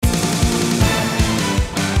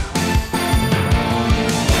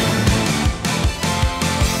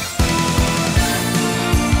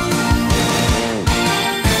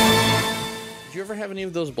have any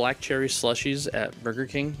of those black cherry slushies at Burger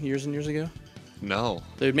King years and years ago? No.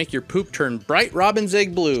 They would make your poop turn bright robin's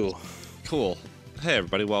egg blue. Cool. Hey,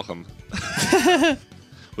 everybody, welcome.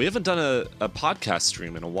 We haven't done a podcast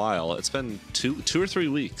stream in a while. It's been two or 3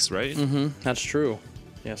 weeks, right? Mm-hmm. That's true.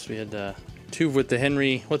 Yes, we had 2 with the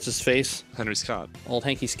Henry, what's his face? Henry Scott. Old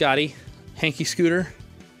Hanky Scotty. Hanky Scooter.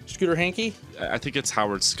 Scooter Hanky? I think it's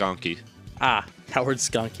Howard Skonky. Ah, Howard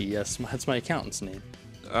Skonky, yes. That's my accountant's name.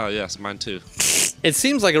 Oh, yes, mine too. It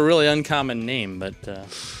seems like a really uncommon name, but...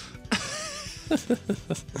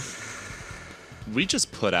 We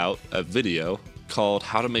just put out a video called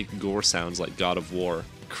How to Make Gore Sounds Like God of War.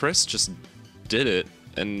 Chris just did it,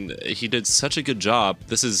 and he did such a good job.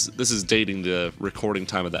 This is dating the recording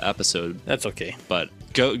time of the episode. That's okay. But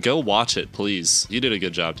go watch it, please. You did a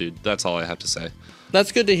good job, dude. That's all I have to say.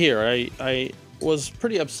 That's good to hear. I was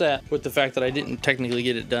pretty upset with the fact that I didn't technically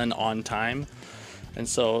get it done on time. And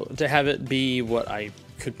so to have it be what I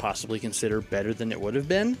could possibly consider better than it would have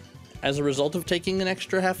been as a result of taking an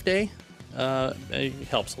extra half day, it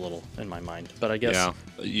helps a little in my mind. But I guess... Yeah,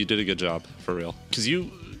 you did a good job, for real. Because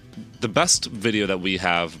the best video that we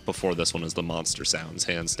have before this one is the monster sounds,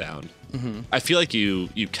 hands down. Mm-hmm. I feel like you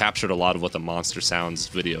captured a lot of what the monster sounds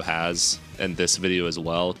video has in this video as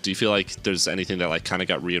well. Do you feel like there's anything that like kind of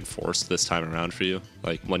got reinforced this time around for you,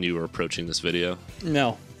 like when you were approaching this video?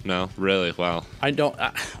 No. No, really? Wow. I don't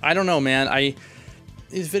know, man.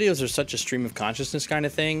 These videos are such a stream of consciousness kind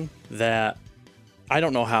of thing that I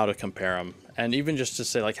don't know how to compare them. And even just to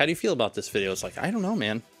say, like, how do you feel about this video? It's like, I don't know,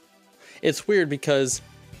 man. It's weird because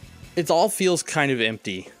it all feels kind of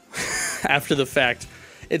empty after the fact.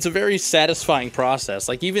 It's a very satisfying process.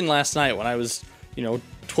 Like, even last night when I was,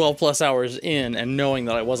 12 plus hours in and knowing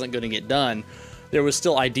that I wasn't going to get done, there was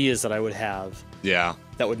still ideas that I would have. Yeah.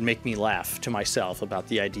 That would make me laugh to myself about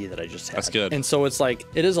the idea that I just had. That's good. And so it's like,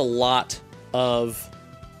 it is a lot of...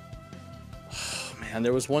 Oh, man,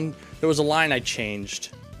 there was a line I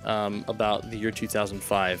changed about the year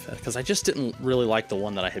 2005 because I just didn't really like the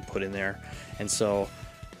one that I had put in there. And so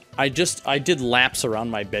I did laps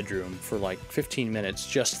around my bedroom for like 15 minutes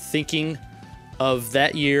just thinking of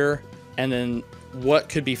that year and then what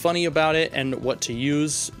could be funny about it and what to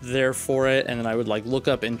use there for it. And then I would like look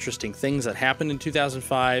up interesting things that happened in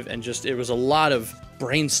 2005 and just, it was a lot of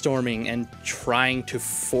brainstorming and trying to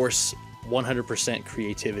force 100%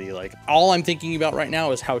 creativity. Like, all I'm thinking about right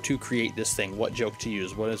now is how to create this thing, what joke to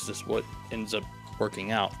use, what ends up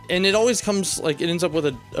working out. And it always comes, like, it ends up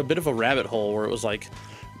with a bit of a rabbit hole where it was like,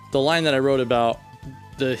 the line that I wrote about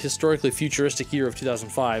the historically futuristic year of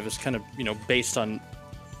 2005 is kind of, based on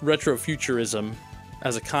retrofuturism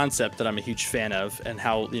as a concept that I'm a huge fan of, and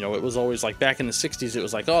how, it was always like back in the 60s, it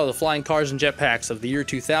was like, oh, the flying cars and jetpacks of the year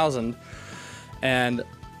 2000. And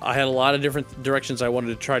I had a lot of different directions I wanted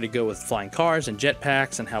to try to go with flying cars and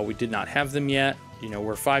jetpacks and how we did not have them yet.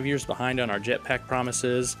 We're 5 years behind on our jetpack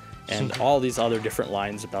promises and all these other different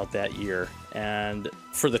lines about that year. And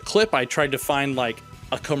for the clip, I tried to find like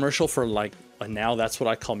a commercial for like a Now That's What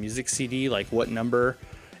I Call Music CD, like what number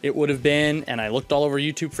it would have been. And I looked all over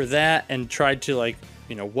YouTube for that and tried to like,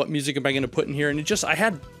 what music am I going to put in here? And I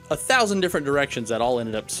had 1,000 different directions that all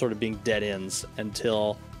ended up sort of being dead ends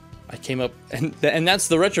until I came up, and that's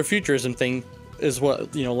the retrofuturism thing is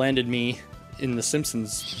what, landed me in the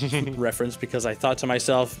Simpsons reference, because I thought to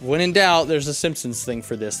myself, when in doubt, there's a Simpsons thing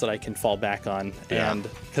for this that I can fall back on. Yeah. And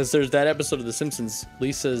because there's that episode of The Simpsons,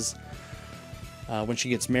 Lisa's, when she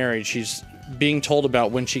gets married, she's being told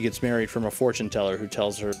about when she gets married from a fortune teller who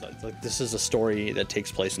tells her, like, this is a story that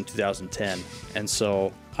takes place in 2010. And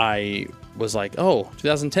so I was like, oh,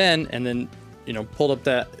 2010, and then, pulled up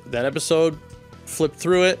that episode, flipped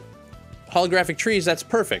through it, holographic trees, that's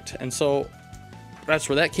perfect. And so that's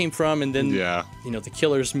where that came from. And then, the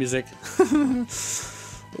Killers music came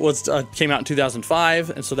out in 2005.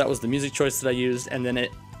 And so that was the music choice that I used. And then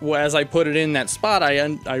as I put it in that spot,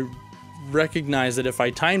 I recognized that if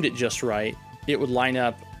I timed it just right, it would line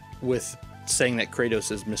up with saying that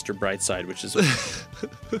Kratos is Mr. Brightside, which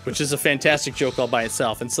is a fantastic joke all by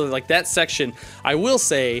itself. And so like that section, I will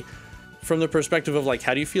say, from the perspective of like,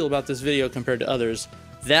 how do you feel about this video compared to others?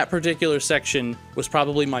 That particular section was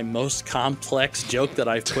probably my most complex joke that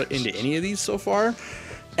I've put into any of these so far,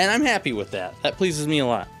 and I'm happy with that. That pleases me a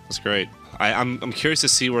lot. That's great. I'm curious to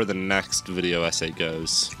see where the next video essay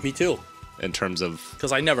goes. Me too. In terms of...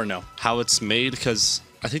 Because I never know. How it's made, because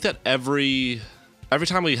I think that every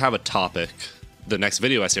time we have a topic, the next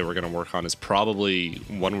video essay we're going to work on is probably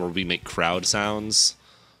one where we make crowd sounds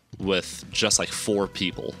with just like 4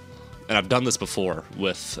 people. And I've done this before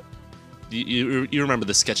with... You remember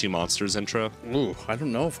the Sketchy Monsters intro? Ooh, I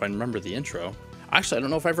don't know if I remember the intro. Actually, I don't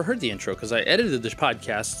know if I ever heard the intro because I edited the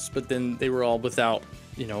podcasts, but then they were all without,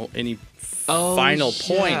 any final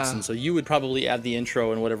points. And so you would probably add the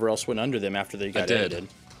intro and whatever else went under them after they got edited.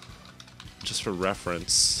 Just for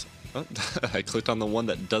reference, I clicked on the one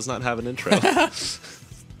that does not have an intro.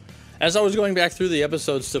 As I was going back through the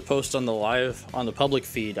episodes to post on the public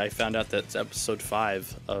feed, I found out that episode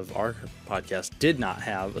 5 of our podcast did not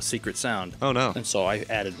have a secret sound. Oh, no. And so I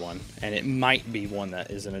added one, and it might be one that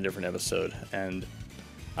is in a different episode, and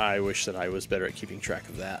I wish that I was better at keeping track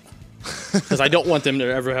of that. Because I don't want them to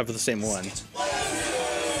ever have the same one.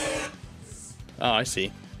 Oh, I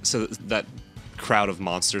see. So that crowd of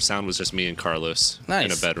monster sound was just me and Carlos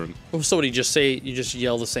in a bedroom. So what do you just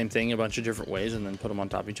yell the same thing a bunch of different ways and then put them on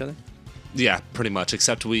top of each other? Yeah, pretty much.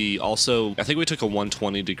 Except I think we took a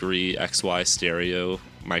 120 degree XY stereo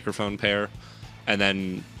microphone pair, and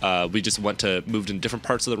then we just moved in different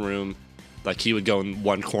parts of the room. Like he would go in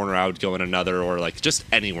one corner, I would go in another, or like just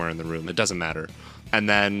anywhere in the room. It doesn't matter. And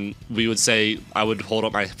then we would say, I would hold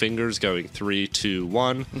up my fingers going 3, 2,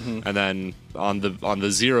 1. Mm-hmm. And then on the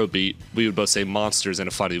 0 beat, we would both say monsters in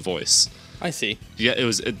a funny voice. I see. Yeah,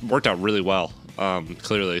 it worked out really well.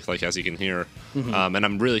 Clearly, like as you can hear. Mm-hmm. And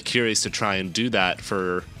I'm really curious to try and do that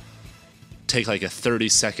take like a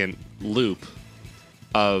 30-second loop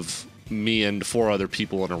of me and 4 other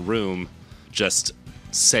people in a room just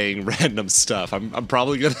saying random stuff. I'm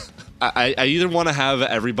probably gonna. I either want to have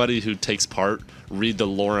everybody who takes part read the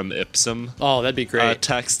lorem ipsum. Oh, that'd be great.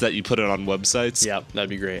 Text that you put it on websites. Yeah, that'd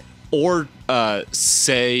be great. Or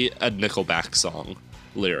say a Nickelback song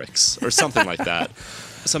lyrics or something like that.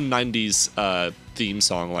 Some 90s theme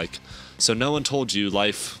song like, so no one told you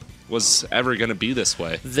life was ever going to be this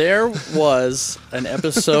way. There was an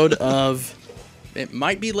episode of, it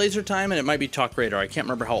might be Laser Time and it might be Talk Radar. I can't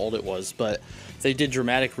remember how old it was, but they did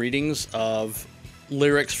dramatic readings of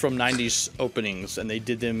lyrics from 90s openings, and they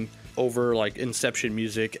did them over like Inception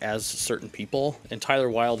music as certain people. And Tyler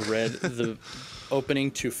Wilde read the opening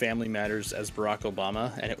to Family Matters as Barack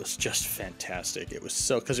Obama, and it was just fantastic. It was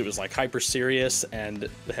because it was like hyper serious and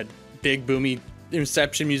it had big boomy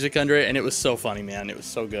Inception music under it, and it was so funny, man. It was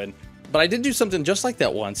so good. But I did do something just like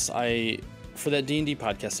that once. For that D&D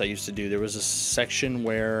podcast I used to do, there was a section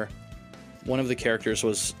where one of the characters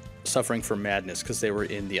was suffering from madness because they were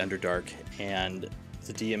in the Underdark, and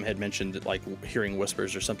the DM had mentioned like hearing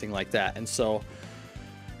whispers or something like that. And so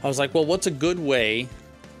I was like, well, what's a good way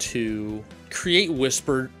to create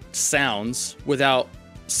whispered sounds without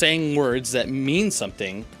saying words that mean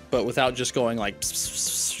something, but without just going like,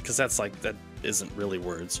 because that isn't really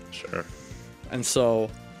words. Sure. And so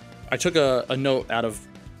I took a note out of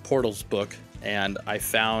Portal's book, and I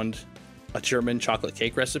found a German chocolate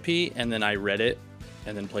cake recipe, and then I read it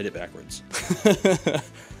and then played it backwards.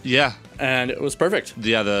 Yeah. And it was perfect.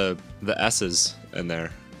 Yeah, the S's in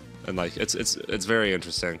there. And like it's very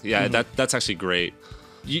interesting. Yeah, mm-hmm. That's actually great.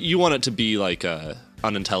 You want it to be like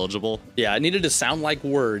unintelligible. Yeah, it needed to sound like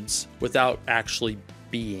words without actually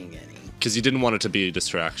being any. Because you didn't want it to be a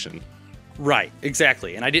distraction. Right,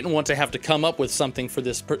 exactly. And I didn't want to have to come up with something for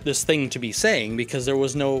this thing to be saying, because there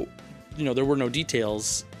was no, there were no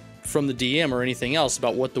details from the DM or anything else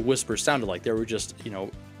about what the whispers sounded like. They were just,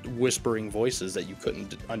 whispering voices that you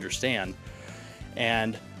couldn't understand.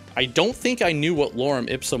 And I don't think I knew what lorem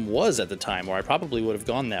ipsum was at the time, or I probably would have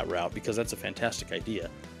gone that route, because that's a fantastic idea.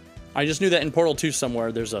 I just knew that in Portal 2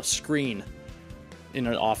 somewhere there's a screen in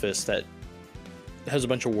an office that has a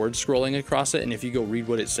bunch of words scrolling across it, and if you go read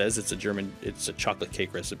what it says, it's a chocolate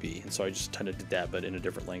cake recipe. And so I just kind of did that, but in a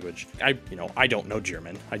different language. I don't know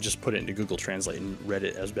German. I just put it into Google Translate and read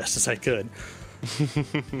it as best as I could.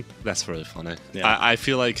 That's really funny. Yeah. I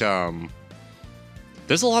feel like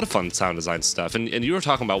there's a lot of fun sound design stuff, and you were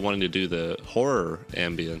talking about wanting to do the horror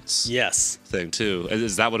ambience thing too.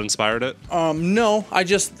 Is that what inspired it? No,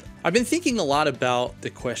 I've been thinking a lot about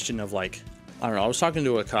the question of like, I don't know, I was talking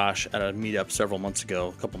to Akash at a meetup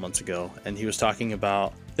a couple months ago, and he was talking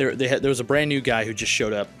about there was a brand new guy who just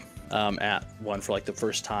showed up at one for like the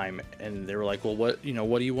first time, and they were like, well, what do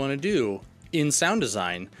you want to do in sound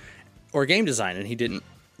design or game design? And he didn't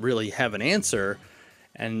really have an answer.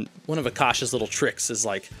 And one of Akash's little tricks is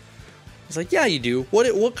like, it's like, yeah, you do.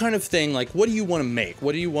 What kind of thing, like, what do you want to make?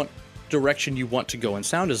 What do you want direction you want to go in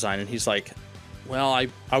sound design? And he's like, well,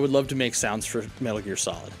 I would love to make sounds for Metal Gear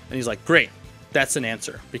Solid. And he's like, great. That's an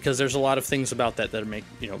answer, because there's a lot of things about that make,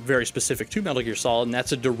 very specific to Metal Gear Solid, and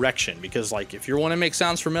that's a direction, because like if you want to make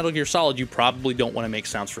sounds for Metal Gear Solid, you probably don't want to make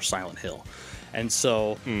sounds for Silent Hill. And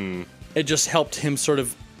so it just helped him sort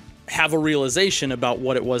of have a realization about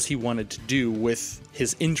what it was he wanted to do with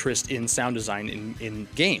his interest in sound design in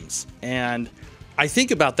games. And I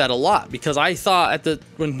think about that a lot because I thought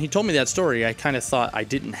when he told me that story, I kind of thought I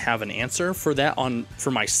didn't have an answer for that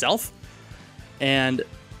for myself. And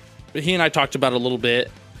he and I talked about it a little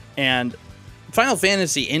bit, and Final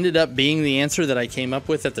Fantasy ended up being the answer that I came up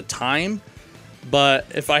with at the time. But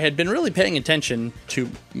if I had been really paying attention to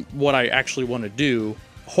what I actually want to do,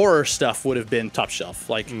 horror stuff would have been top shelf,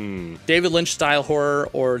 like David Lynch style horror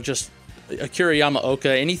or just Akira Yamaoka,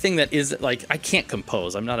 anything that is like, I can't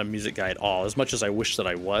compose. I'm not a music guy at all, as much as I wish that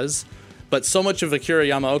I was. But so much of Akira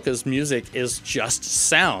Yamaoka's music is just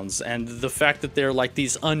sounds, and the fact that they're like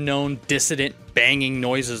these unknown, dissident, banging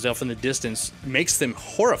noises off in the distance makes them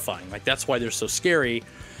horrifying. Like, that's why they're so scary,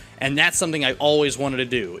 and that's something I always wanted to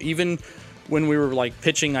do. Even when we were like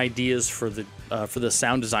pitching ideas for the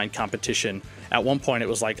sound design competition, at one point it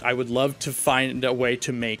was like, I would love to find a way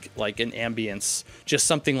to make like an ambience, just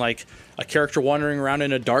something like a character wandering around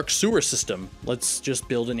in a dark sewer system. Let's just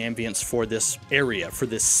build an ambience for this area, for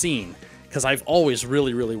this scene. Because I've always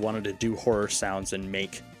really, really wanted to do horror sounds and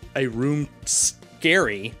make a room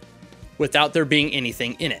scary without there being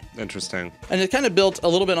anything in it. Interesting. And it kind of built a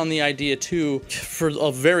little bit on the idea, too. For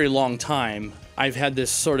a very long time, I've had this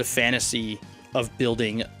sort of fantasy of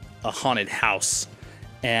building a haunted house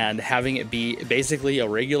and having it be basically a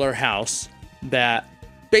regular house that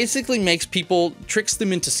basically tricks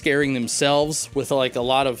them into scaring themselves with like a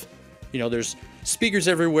lot of, there's speakers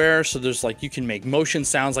everywhere, so there's like, you can make motion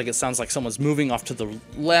sounds, like it sounds like someone's moving off to the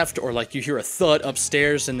left, or like you hear a thud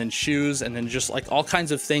upstairs, and then shoes, and then just like all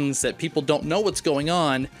kinds of things that people don't know what's going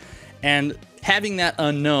on. And having that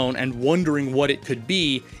unknown and wondering what it could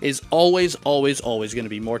be is always, always, always going to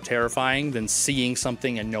be more terrifying than seeing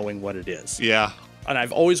something and knowing what it is. Yeah. And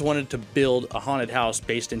I've always wanted to build a haunted house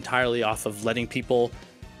based entirely off of letting people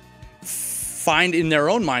find in their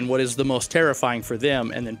own mind what is the most terrifying for them,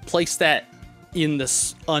 and then place that in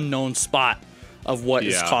this unknown spot of what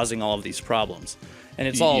is causing all of these problems. And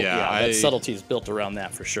it's all, that subtlety is built around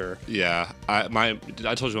that for sure. Yeah. I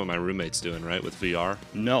told you what my roommate's doing, right, with VR?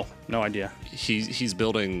 No idea. He's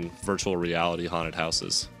building virtual reality haunted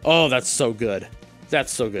houses. Oh, that's so good.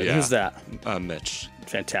 That's so good. Yeah. Who's that? Mitch.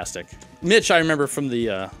 Fantastic. Mitch, I remember from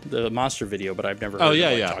the monster video, but I've never heard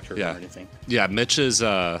him talk to him or anything. Yeah, Mitch is...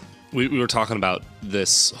 We were talking about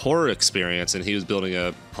this horror experience, and he was building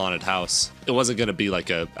a haunted house. It wasn't going to be like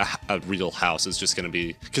a real house. It's just going to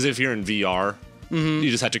be... Because if you're in VR, you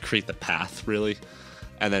just have to create the path, really.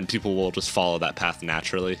 And then people will just follow that path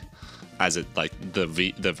naturally, as it like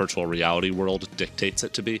the virtual reality world dictates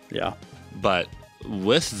it to be. Yeah. But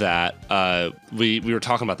with that, we were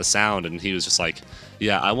talking about the sound, and he was just like,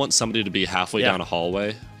 yeah, I want somebody to be halfway down a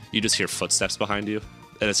hallway. You just hear footsteps behind you.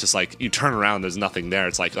 And it's just like, you turn around, there's nothing there.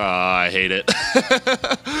 It's like, oh, I hate it.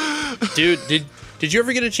 Dude, did you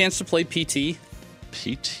ever get a chance to play PT?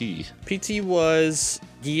 PT was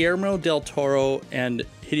Guillermo del Toro and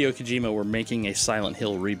Hideo Kojima were making a Silent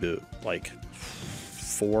Hill reboot like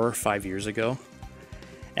 4 or 5 years ago.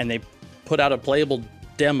 And they put out a playable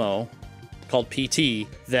demo called PT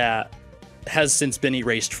that has since been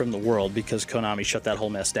erased from the world because Konami shut that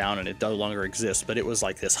whole mess down and it no longer exists. But it was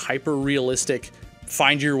like this hyper-realistic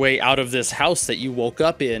find your way out of this house that you woke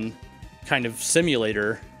up in kind of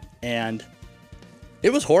simulator, and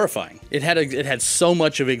it was horrifying. It had so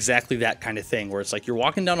much of exactly that kind of thing where it's like you're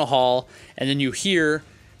walking down a hall and then you hear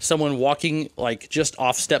someone walking like just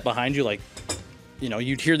off step behind you, like,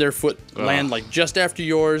 you'd hear their foot land like just after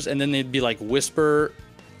yours, and then they'd be like whisper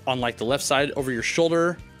on like the left side over your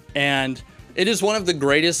shoulder. And it is one of the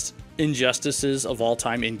greatest injustices of all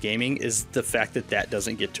time in gaming is the fact that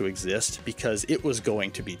doesn't get to exist, because it was going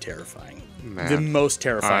to be terrifying. Man. The most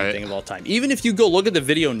terrifying thing of all time. Even if you go look at the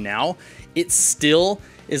video now, it still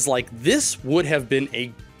is like, this would have been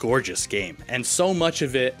a gorgeous game. And so much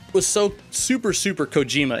of it was so super, super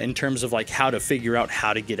Kojima in terms of like how to figure out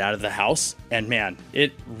how to get out of the house. And man,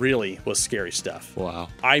 it really was scary stuff. Wow.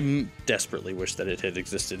 I desperately wish that it had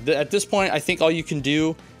existed. At this point, I think all you can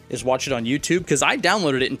do is watch it on YouTube, because I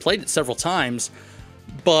downloaded it and played it several times.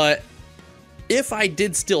 But if I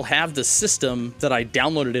did still have the system that I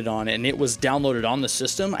downloaded it on, and it was downloaded on the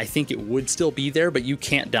system, I think it would still be there, but you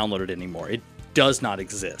can't download it anymore. It does not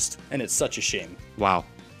exist, and it's such a shame. Wow.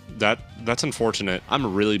 That's unfortunate.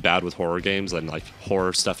 I'm really bad with horror games and like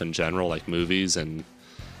horror stuff in general, like movies, and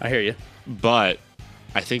I hear you. But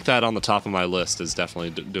I think that on the top of my list is definitely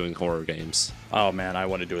doing horror games. Oh man, I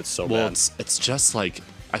want to do it so bad. Well, it's just like,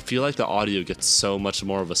 I feel like the audio gets so much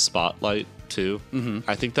more of a spotlight too. Mm-hmm.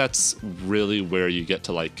 I think that's really where you get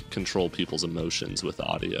to like control people's emotions with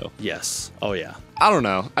audio. Yes. Oh yeah. I don't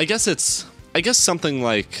know. I guess something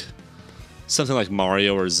like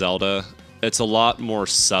Mario or Zelda, it's a lot more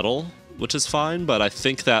subtle which is fine. But I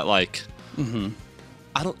think that like,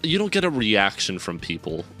 you don't get a reaction from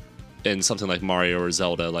people in something like Mario or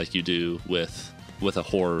Zelda like you do with a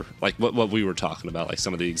horror, like what we were talking about, like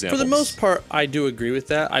some of the examples. For the most part, I do agree with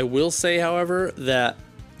that. I will say, however, that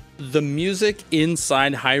the music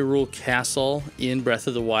inside Hyrule Castle in Breath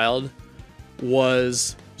of the Wild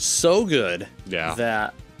was so good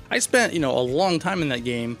that I spent, a long time in that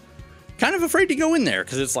game kind of afraid to go in there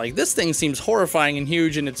because it's like, this thing seems horrifying and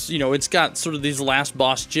huge, and it's, it's got sort of these last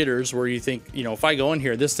boss jitters where you think, if I go in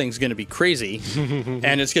here, this thing's going to be crazy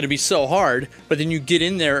and it's going to be so hard. But then you get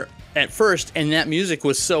in there at first, and that music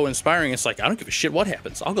was so inspiring. It's like, I don't give a shit what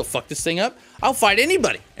happens. I'll go fuck this thing up. I'll fight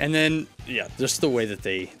anybody. And then, just the way that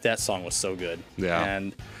that song was so good. Yeah.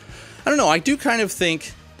 And I don't know. I do kind of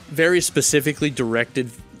think very specifically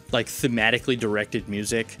directed, like thematically directed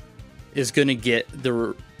music is going to get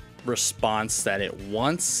the response that it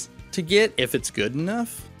wants to get if it's good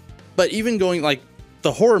enough. But even going like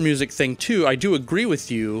the horror music thing too, I do agree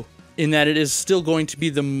with you in that it is still going to be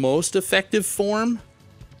the most effective form.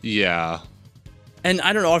 Yeah. And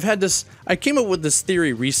I don't know, I came up with this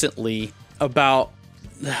theory recently about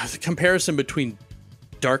the comparison between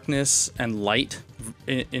darkness and light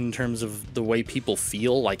in terms of the way people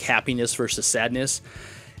feel, like happiness versus sadness.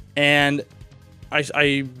 And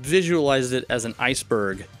I visualized it as an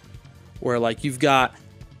iceberg where like you've got,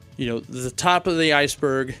 the top of the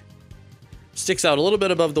iceberg sticks out a little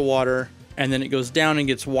bit above the water, and then it goes down and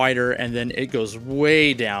gets wider, and then it goes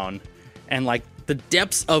way down. And like the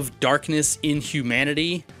depths of darkness in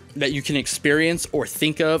humanity that you can experience or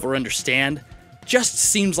think of or understand just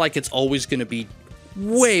seems like it's always going to be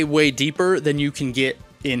way, way deeper than you can get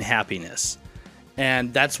in happiness.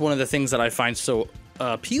 And that's one of the things that I find so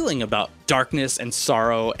appealing about darkness and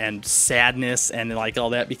sorrow and sadness and like all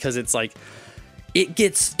that, because it's like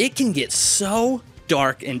it can get so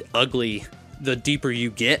dark and ugly the deeper you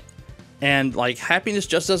get. And like happiness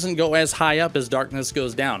just doesn't go as high up as darkness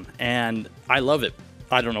goes down. And I love it.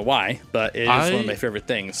 I don't know why, but it is one of my favorite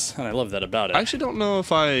things. And I love that about it. I actually don't know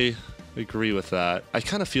if I agree with that. I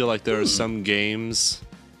kind of feel like there are some games.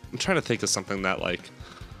 I'm trying to think of something that like.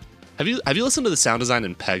 Have you listened to the sound design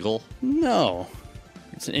in Peggle? No.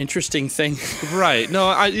 It's an interesting thing. Right. No,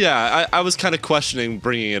 I was kind of questioning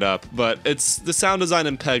bringing it up, but it's the sound design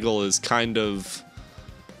in Peggle is kind of.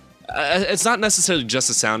 It's not necessarily just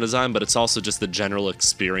the sound design, but it's also just the general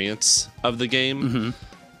experience of the game. Mm-hmm.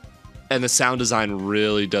 And the sound design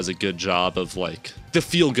really does a good job of like the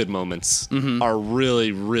feel good moments are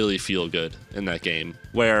really, really feel good in that game.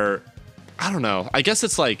 Where, I don't know, I guess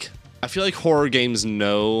it's like, I feel like horror games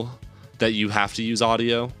know that you have to use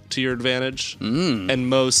audio to your advantage. And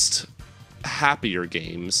most happier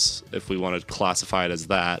games, if we want to classify it as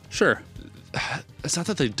that. Sure. It's not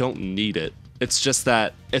that they don't need it. It's just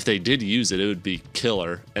that if they did use it, it would be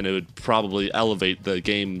killer, and it would probably elevate the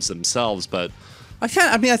games themselves. But I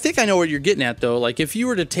think I know what you're getting at, though. Like, if you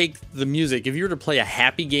were to take the music, if you were to play a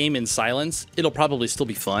happy game in silence, it'll probably still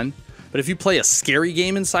be fun. But if you play a scary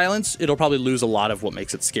game in silence, it'll probably lose a lot of what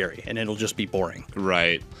makes it scary, and it'll just be boring.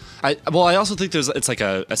 Right. I also think it's like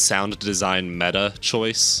a sound design meta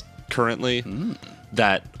choice currently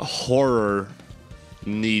that horror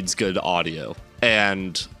needs good audio.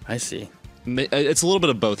 And I see. It's a little bit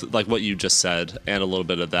of both, like what you just said, and a little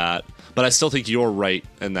bit of that. But I still think you're right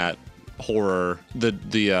in that horror, the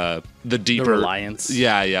deeper the reliance.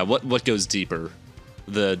 Yeah. What goes deeper,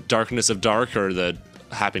 the darkness of dark or the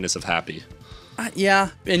happiness of happy? Yeah,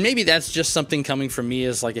 and maybe that's just something coming from me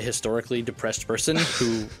as like a historically depressed person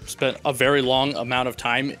who spent a very long amount of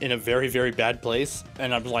time in a very, very bad place,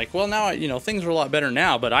 and I'm like, well, now things are a lot better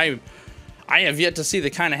now, but I have yet to see the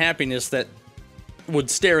kind of happiness that would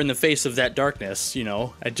stare in the face of that darkness.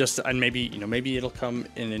 And maybe it'll come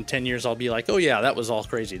in 10 years. I'll be like, oh yeah, that was all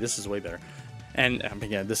crazy. This is way better. And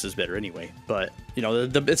again, this is better anyway. But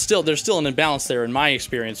there's still an imbalance there in my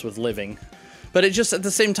experience with living. But it just at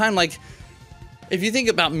the same time, like if you think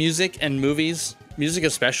about music and movies, music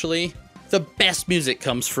especially, the best music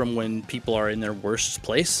comes from when people are in their worst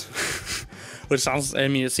place. Which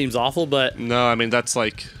it seems awful, but no, that's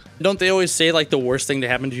like. Don't they always say, like, the worst thing to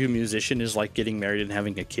happen to a musician is, like, getting married and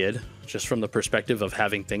having a kid? Just from the perspective of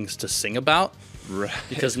having things to sing about? Right.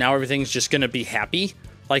 Because now everything's just going to be happy.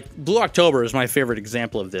 Like, Blue October is my favorite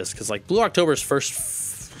example of this. Because, like, Blue October's first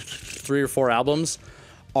 3 or 4 albums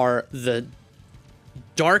are the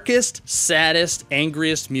darkest, saddest,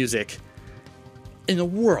 angriest music in the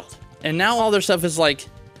world. And now all their stuff is, like,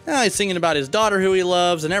 he's singing about his daughter who he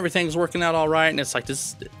loves, and everything's working out all right. And it's like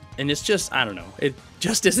this... And it's just, I don't know, it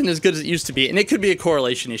just isn't as good as it used to be. And it could be a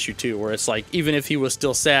correlation issue, too, where it's like, even if he was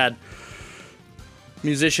still sad,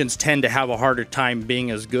 musicians tend to have a harder time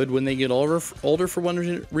being as good when they get older for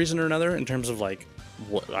one reason or another, in terms of like,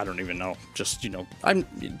 what, I don't even know. Just,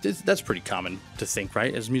 that's pretty common to think,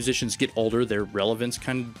 right? As musicians get older, their relevance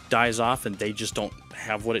kind of dies off, and they just don't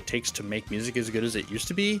have what it takes to make music as good as it used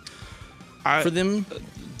to be for them.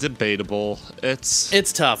 Debatable.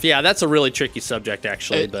 It's tough. Yeah, that's a really tricky subject,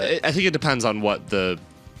 actually. But I think it depends on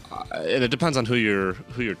and it depends on who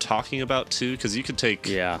you're talking about too, because you could take.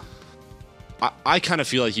 Yeah. I kind of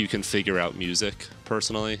feel like you can figure out music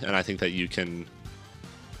personally, and I think that you can.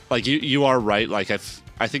 Like you are right. Like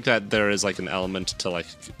I think that there is like an element to like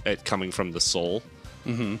it coming from the soul.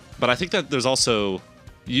 Mm-hmm. But I think that there's also,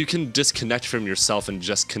 you can disconnect from yourself and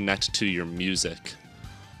just connect to your music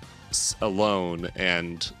alone,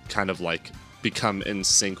 and kind of like become in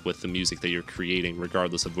sync with the music that you're creating,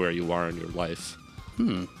 regardless of where you are in your life.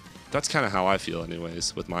 That's kind of how I feel,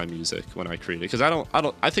 anyways, with my music when I create it. Because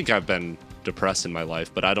I think I've been depressed in my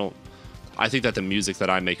life, but I think that the music that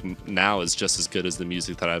I make now is just as good as the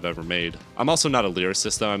music that I've ever made. I'm also not a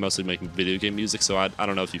lyricist, though. I'm mostly making video game music, so I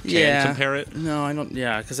don't know if you can compare it. No, I don't.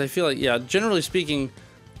 Yeah, because I feel like, generally speaking,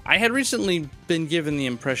 I had recently been given the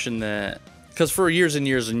impression that, because for years and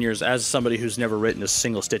years and years, as somebody who's never written a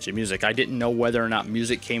single stitch of music, I didn't know whether or not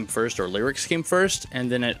music came first or lyrics came first.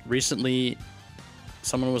 And then recently,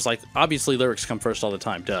 someone was like, obviously lyrics come first all the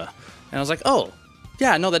time, duh. And I was like, oh,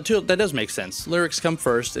 yeah, no, that does make sense. Lyrics come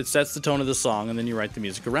first. It sets the tone of the song, and then you write the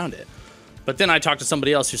music around it. But then I talked to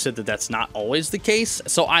somebody else who said that that's not always the case.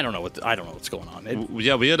 So I don't know what's going on.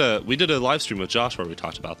 We did a live stream with Josh where we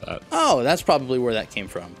talked about that. Oh, that's probably where that came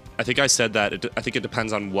from. I think I said that. I think it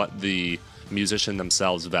depends on what the musician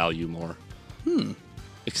themselves value more.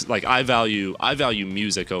 Like I value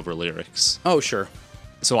music over lyrics. Oh, sure.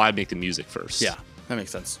 So I make the music first. Yeah, that makes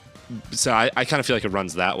sense. So I kind of feel like it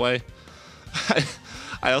runs that way.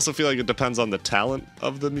 I also feel like it depends on the talent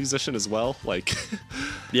of the musician as well. Like,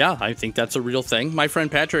 yeah, I think that's a real thing. My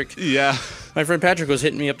friend Patrick was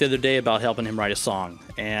hitting me up the other day about helping him write a song,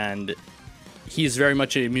 and he's very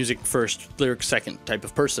much a music first, lyric second type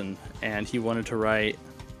of person, and he wanted to write,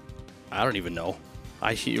 I don't even know.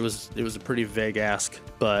 It was a pretty vague ask,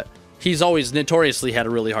 but he's always notoriously had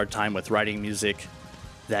a really hard time with writing music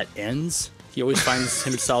that ends. He always finds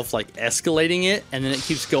himself like escalating it, and then it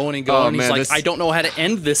keeps going and going. He's like, I don't know how to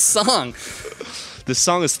end this song. This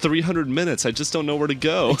song is 300 minutes. I just don't know where to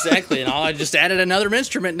go. Exactly. And I just added another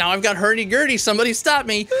instrument. Now I've got hurdy-gurdy. Somebody stop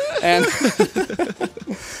me. And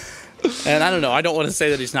and I don't know. I don't want to say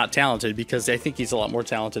that he's not talented, because I think he's a lot more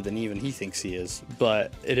talented than even he thinks he is.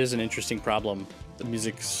 But it is an interesting problem. The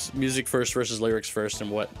music first versus lyrics first,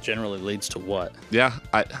 and what generally leads to what. Yeah.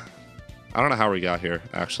 I don't know how we got here,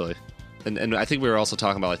 actually. And I think we were also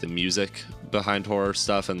talking about like the music behind horror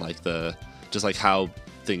stuff, and like just like how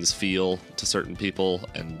things feel to certain people.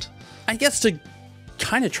 And I guess to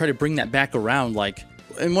kind of try to bring that back around, like,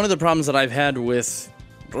 and one of the problems that I've had with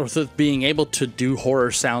being able to do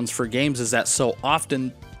horror sounds for games is that so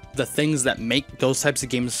often the things that make those types of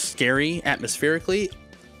games scary atmospherically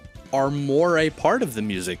are more a part of the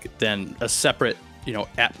music than a separate,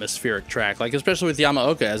 atmospheric track. Like, especially with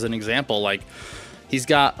Yamaoka as an example, like, he's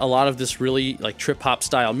got a lot of this really like trip hop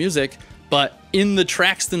style music, but in the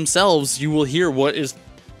tracks themselves, you will hear what is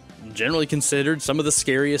generally considered some of the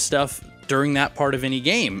scariest stuff during that part of any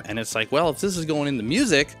game. And it's like, well, if this is going in the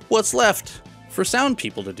music, what's left for sound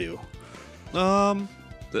people to do?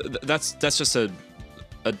 That's just a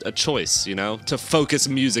choice, to focus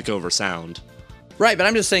music over sound. Right, but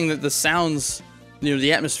I'm just saying that the sounds,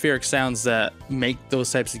 the atmospheric sounds that make those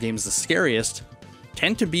types of games the scariest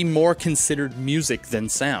tend to be more considered music than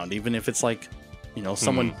sound, even if it's like,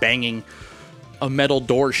 someone banging a metal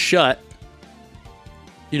door shut.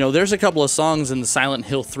 There's a couple of songs in the Silent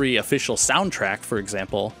Hill 3 official soundtrack, for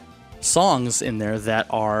example, songs in there that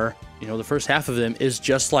are, the first half of them is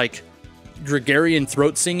just like Gregarian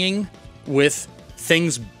throat singing with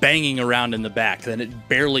things banging around in the back. Then it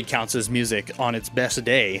barely counts as music on its best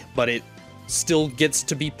day, but it still gets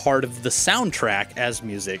to be part of the soundtrack as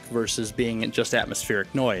music versus being just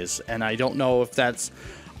atmospheric noise. And I don't know if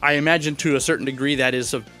I imagine to a certain degree that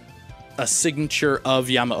is a signature of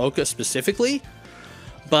Yamaoka specifically,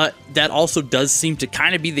 but that also does seem to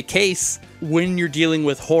kind of be the case when you're dealing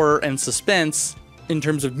with horror and suspense in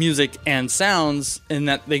terms of music and sounds, in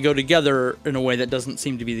that they go together in a way that doesn't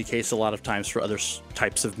seem to be the case a lot of times for other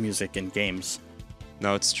types of music in games.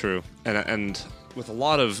 No, it's true. And with a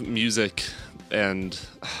lot of music, and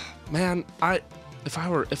man, if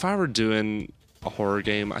I were doing a horror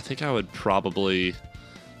game, I think I would probably,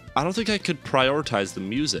 I don't think I could prioritize the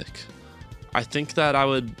music. I think that I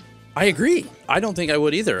would. I agree. I don't think I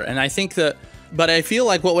would either. And I think that But I feel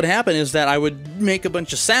like what would happen is that I would make a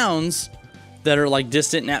bunch of sounds that are like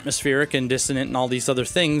distant and atmospheric and dissonant and all these other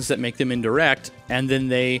things that make them indirect, and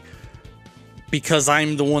then because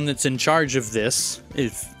I'm the one that's in charge of this,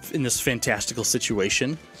 in this fantastical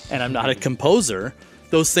situation, and I'm not a composer,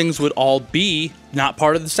 those things would all be not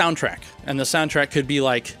part of the soundtrack. And the soundtrack could be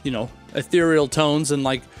like, ethereal tones and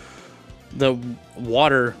like the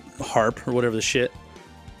water harp or whatever the shit.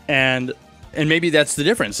 And maybe that's the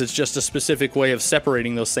difference. It's just a specific way of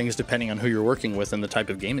separating those things depending on who you're working with and the type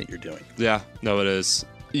of game that you're doing. Yeah, no, it is.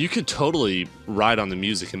 You could totally ride on the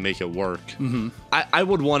music and make it work. Mm-hmm. I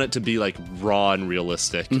would want it to be like raw and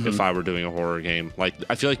realistic if I were doing a horror game. Like,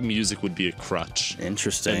 I feel like music would be a crutch.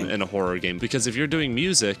 Interesting. In a horror game. Because if you're doing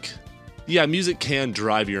music, yeah, music can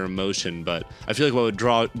drive your emotion, but I feel like what would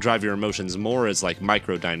drive your emotions more is like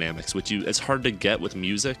microdynamics, which it's hard to get with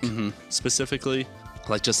music specifically.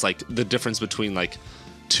 Like just like the difference between like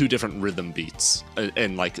two different rhythm beats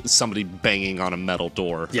and like somebody banging on a metal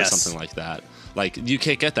door or something like that. Like you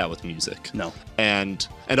can't get that with music. No. And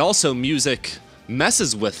also music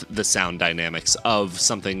messes with the sound dynamics of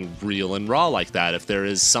something real and raw like that. If there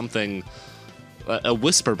is something, a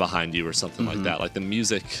whisper behind you or something like that, like the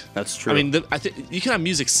music. That's true. I mean, I think you can have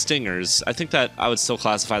music stingers. I think that I would still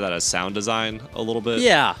classify that as sound design a little bit.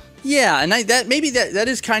 Yeah, and that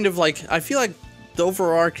is kind of like, I feel like the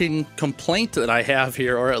overarching complaint that I have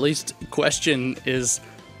here, or at least question, is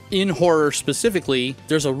in horror specifically,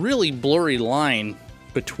 there's a really blurry line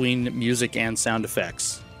between music and sound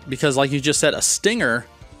effects. Because like you just said, a stinger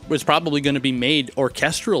was probably going to be made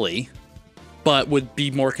orchestrally, but would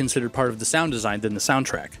be more considered part of the sound design than the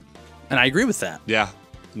soundtrack. And I agree with that. Yeah.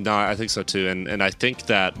 No, I think so too. And I think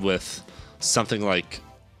that with something like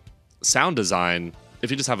sound design, if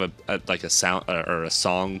you just have a sound or a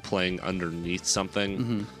song playing underneath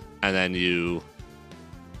something, and then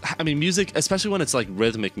music, especially when it's like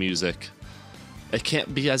rhythmic music, it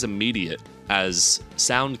can't be as immediate as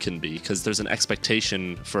sound can be because there's an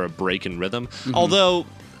expectation for a break in rhythm. Although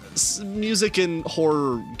music in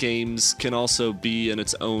horror games can also be in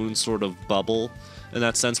its own sort of bubble in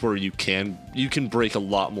that sense, where you can break a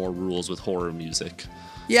lot more rules with horror music.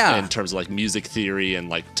 Yeah. In terms of like music theory and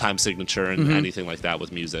like time signature and anything like that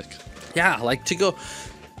with music. Yeah, like to go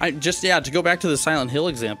back to the Silent Hill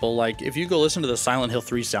example, like if you go listen to the Silent Hill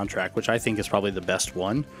 3 soundtrack, which I think is probably the best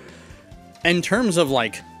one, in terms of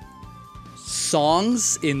like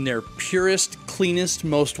songs in their purest, cleanest,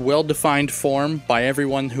 most well-defined form by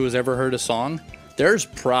everyone who has ever heard a song, there's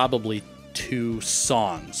probably 2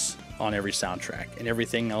 songs on every soundtrack, and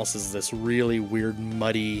everything else is this really weird,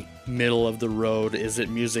 muddy, middle of the road. Is it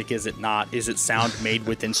music? Is it not? Is it sound made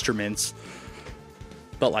with instruments?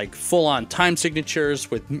 But like full-on time signatures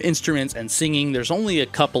with instruments and singing, there's only a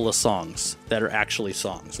couple of songs that are actually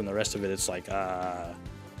songs, and the rest of it's like,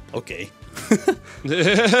 okay.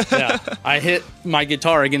 Yeah, I hit my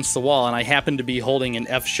guitar against the wall, and I happen to be holding an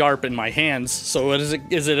F sharp in my hands. So is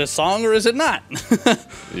it a song or is it not?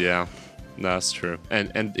 Yeah. No, that's true.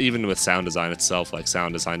 And even with sound design itself, like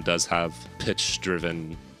sound design does have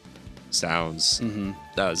pitch-driven sounds,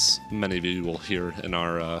 as many of you will hear in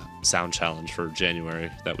our sound challenge for January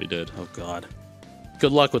that we did. Oh, God.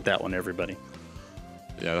 Good luck with that one, everybody.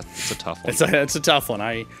 Yeah, that's a tough one. It's a tough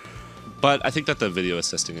one. But I think that the video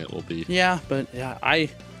assisting it will be. Yeah, but yeah, I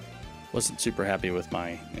wasn't super happy with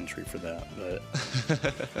my entry for that,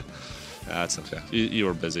 but... That's okay. You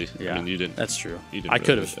were busy. Yeah, I mean, you didn't. That's true. You didn't I really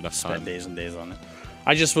could have have enough spent time. days and days on it.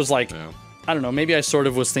 I just was like, I don't know. Maybe I sort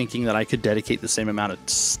of was thinking that I could dedicate the same amount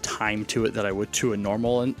of time to it that I would to a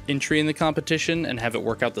normal entry in the competition and have it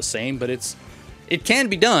work out the same. But it can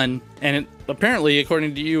be done, and apparently,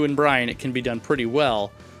 according to you and Brian, it can be done pretty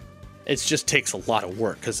well. It just takes a lot of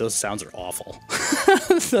work because those sounds are awful.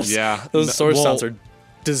 Those source sounds are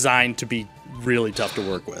designed to be really tough to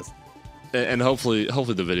work with. And hopefully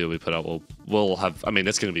the video we put out will have. I mean,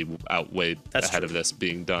 it's going to be out way ahead of this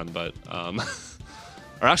being done. But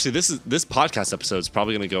or actually, this podcast episode is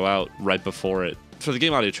probably going to go out right before it for the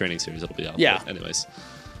Game Audio Training Series. It'll be out. Yeah. But anyways.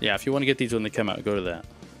 Yeah, if you want to get these when they come out, go to that.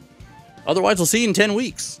 Otherwise, we'll see you in 10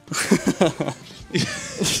 weeks.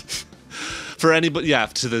 For anybody,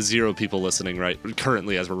 to the 0 people listening right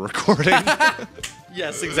currently as we're recording.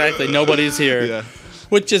 Yes, exactly. Nobody's here. Yeah.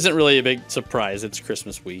 Which isn't really a big surprise. It's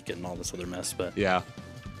Christmas week and all this other mess, but... Yeah.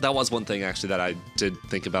 That was one thing, actually, that I did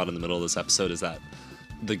think about in the middle of this episode, is that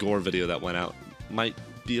the gore video that went out might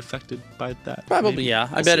be affected by that. Probably, maybe. yeah.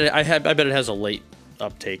 I bet it has a late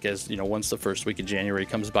uptake as, once the first week of January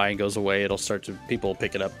comes by and goes away, people will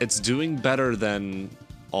pick it up. It's doing better than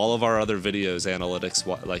all of our other videos analytics,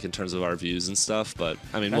 like in terms of our views and stuff, but,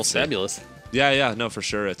 I mean, we'll see. That's fabulous. Yeah, no, for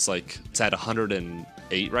sure. It's like it's at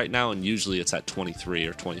 108 right now, and usually it's at 23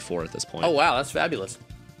 or 24 at this point. Oh wow, that's fabulous.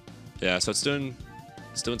 Yeah, so it's doing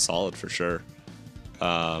solid for sure.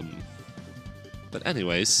 But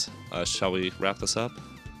anyways, shall we wrap this up?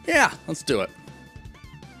 Yeah, let's do it.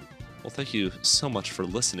 Well, thank you so much for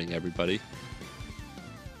listening, everybody.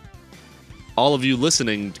 All of you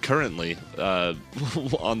listening currently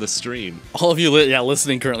on the stream. All of you,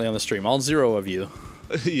 listening currently on the stream. All 0 of you.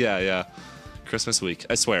 Yeah. Christmas week.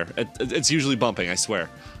 I swear. It's usually bumping, I swear.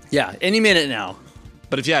 Yeah, any minute now.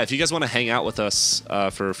 But if you guys want to hang out with us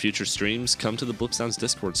for future streams, come to the Blip Sounds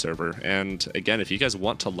Discord server. And again, if you guys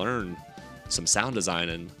want to learn some sound design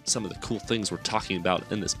and some of the cool things we're talking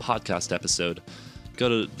about in this podcast episode, go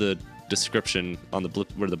to the description on the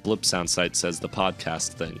Blip, where the Blip Sound site says the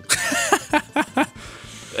podcast thing.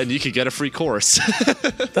 And you could get a free course.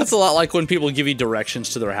 That's a lot like when people give you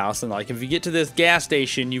directions to their house and like, if you get to this gas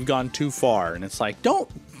station, you've gone too far. And it's like, don't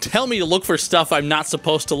tell me to look for stuff I'm not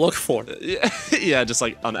supposed to look for. Yeah, just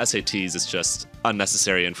like on SATs, it's just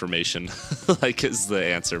unnecessary information, like is the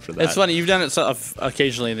answer for that. It's funny, you've done it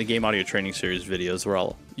occasionally in the Game Audio Training Series videos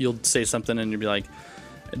where you'll say something and you'll be like,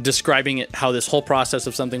 describing it, how this whole process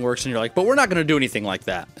of something works, and you're like, but we're not going to do anything like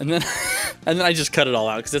that. And then I just cut it all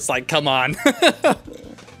out because it's like, come on.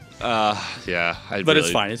 Yeah. But it's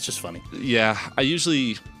fine. It's just funny. Yeah, I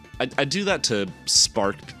do that to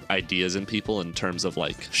spark ideas in people in terms of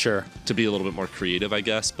like, sure, to be a little bit more creative, I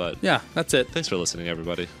guess. But yeah, that's it. Thanks for listening,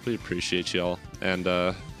 everybody. We appreciate you all. And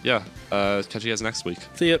catch you guys next week.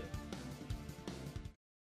 See ya.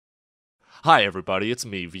 Hi, everybody. It's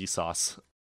me, Vsauce.